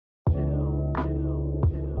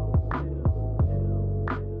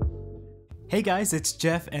Hey guys, it's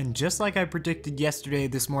Jeff, and just like I predicted yesterday,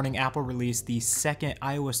 this morning Apple released the second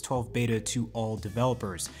iOS 12 beta to all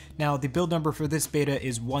developers. Now, the build number for this beta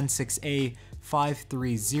is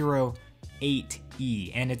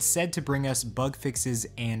 16A5308E, and it's said to bring us bug fixes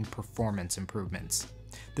and performance improvements.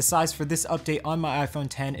 The size for this update on my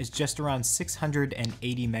iPhone X is just around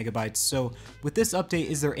 680 megabytes, so with this update,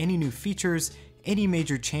 is there any new features, any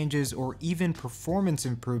major changes, or even performance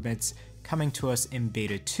improvements coming to us in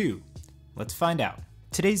beta 2? Let's find out.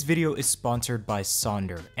 Today's video is sponsored by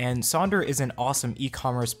Sonder, and Sonder is an awesome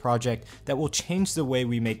e-commerce project that will change the way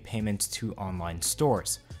we make payments to online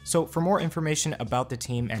stores. So for more information about the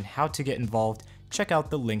team and how to get involved, check out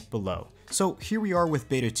the link below. So here we are with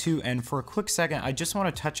beta 2, and for a quick second, I just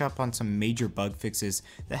want to touch up on some major bug fixes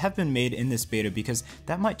that have been made in this beta, because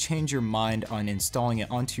that might change your mind on installing it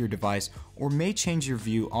onto your device or may change your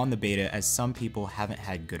view on the beta, as some people haven't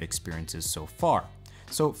had good experiences so far.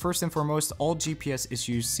 So first and foremost, all GPS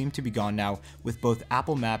issues seem to be gone now with both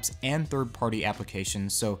Apple Maps and third-party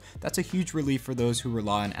applications, so that's a huge relief for those who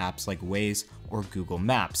rely on apps like Waze or Google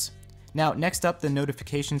Maps. Now, next up, the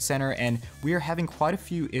notification center, and we are having quite a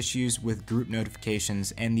few issues with group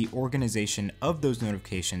notifications and the organization of those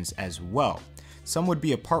notifications as well. Some would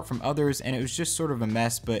be apart from others, and it was just sort of a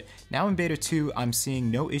mess, but now in beta 2, I'm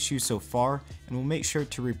seeing no issues so far, and we'll make sure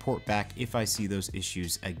to report back if I see those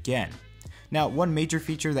issues again. Now, one major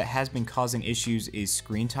feature that has been causing issues is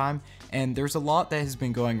screen time, and there's a lot that has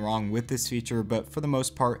been going wrong with this feature, but for the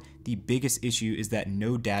most part, the biggest issue is that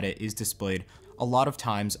no data is displayed a lot of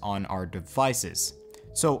times on our devices.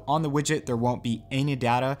 So on the widget, there won't be any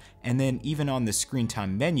data, and then even on the screen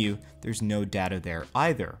time menu, there's no data there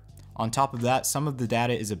either. On top of that, some of the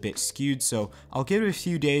data is a bit skewed, so I'll give it a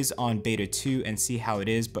few days on beta 2 and see how it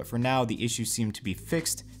is, but for now, the issues seem to be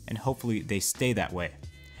fixed, and hopefully they stay that way.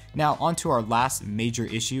 Now onto our last major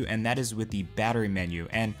issue, and that is with the battery menu.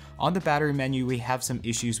 And on the battery menu, we have some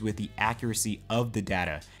issues with the accuracy of the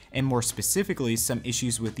data, and more specifically, some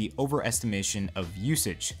issues with the overestimation of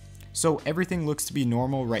usage. So everything looks to be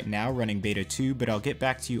normal right now running beta 2, but I'll get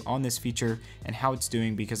back to you on this feature and how it's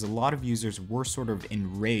doing, because a lot of users were sort of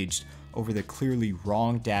enraged over the clearly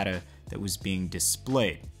wrong data that was being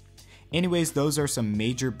displayed. Anyways, those are some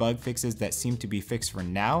major bug fixes that seem to be fixed for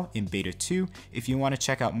now in beta 2. If you want to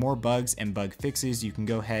check out more bugs and bug fixes, you can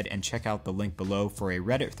go ahead and check out the link below for a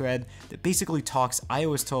Reddit thread that basically talks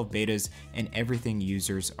iOS 12 betas and everything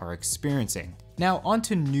users are experiencing. Now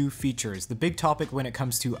onto new features, the big topic when it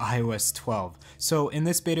comes to iOS 12. So in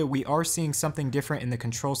this beta, we are seeing something different in the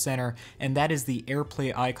control center, and that is the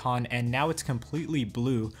AirPlay icon, and now it's completely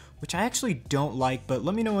blue, which I actually don't like, but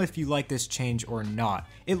let me know if you like this change or not.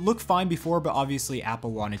 It looked fine before, but obviously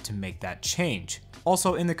Apple wanted to make that change.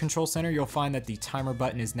 Also in the control center, you'll find that the timer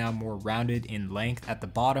button is now more rounded in length at the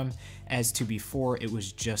bottom, as to before it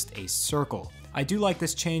was just a circle. I do like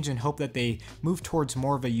this change and hope that they move towards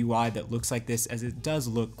more of a UI that looks like this, as it does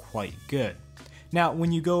look quite good. Now,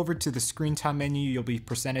 when you go over to the screen time menu, you'll be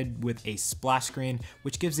presented with a splash screen,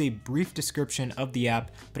 which gives a brief description of the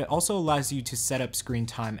app, but it also allows you to set up screen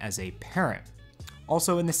time as a parent.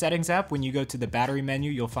 Also in the settings app, when you go to the battery menu,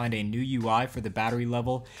 you'll find a new UI for the battery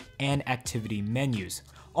level and activity menus.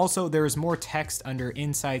 Also, there is more text under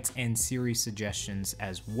insights and Siri suggestions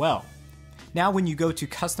as well. Now when you go to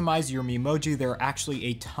customize your Memoji, there are actually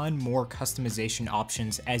a ton more customization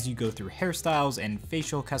options as you go through hairstyles and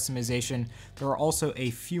facial customization. There are also a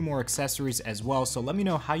few more accessories as well, so let me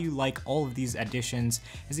know how you like all of these additions,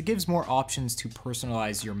 as it gives more options to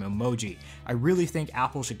personalize your Memoji. I really think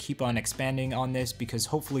Apple should keep on expanding on this, because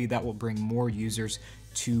hopefully that will bring more users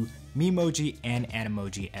to Memoji and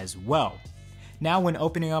Animoji as well. Now when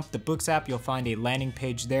opening up the Books app, you'll find a landing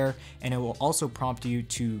page there, and it will also prompt you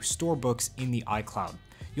to store books in the iCloud.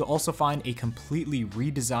 You'll also find a completely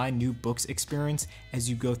redesigned new Books experience as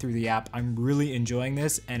you go through the app. I'm really enjoying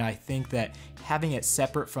this, and I think that having it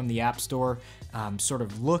separate from the App Store sort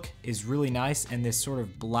of look is really nice, and this sort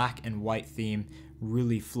of black and white theme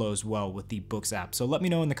really flows well with the Books app. So let me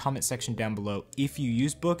know in the comment section down below if you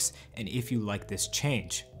use Books and if you like this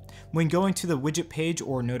change. When going to the widget page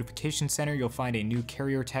or notification center, you'll find a new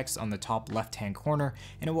carrier text on the top left-hand corner,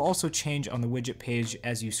 and it will also change on the widget page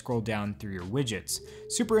as you scroll down through your widgets.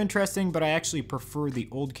 Super interesting, but I actually prefer the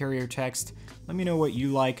old carrier text. Let me know what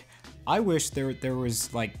you like. I wish there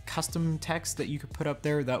was like custom text that you could put up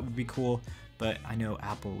there. That would be cool, but I know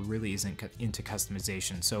Apple really isn't into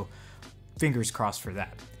customization, so fingers crossed for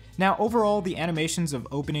that. Now overall, the animations of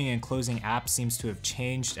opening and closing apps seems to have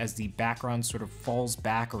changed, as the background sort of falls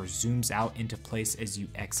back or zooms out into place as you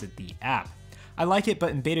exit the app. I like it,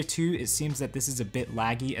 but in beta 2, it seems that this is a bit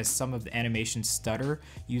laggy as some of the animations stutter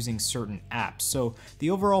using certain apps. So the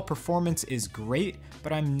overall performance is great,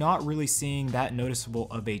 but I'm not really seeing that noticeable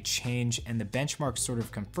of a change, and the benchmarks sort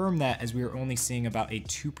of confirm that, as we are only seeing about a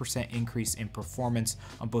 2% increase in performance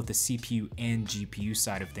on both the CPU and GPU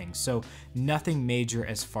side of things. So nothing major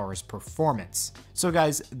as far as performance. So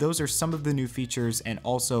guys, those are some of the new features and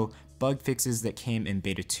also bug fixes that came in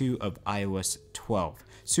beta 2 of iOS 12.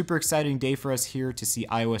 Super exciting day for us here to see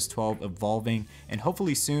iOS 12 evolving, and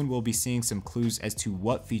hopefully soon we'll be seeing some clues as to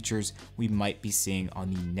what features we might be seeing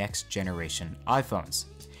on the next generation iPhones.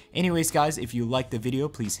 Anyways guys, if you liked the video,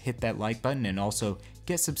 please hit that like button and also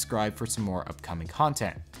get subscribed for some more upcoming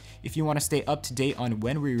content. If you want to stay up to date on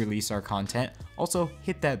when we release our content, also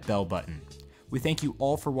hit that bell button. We thank you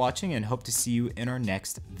all for watching and hope to see you in our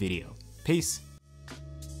next video. Peace!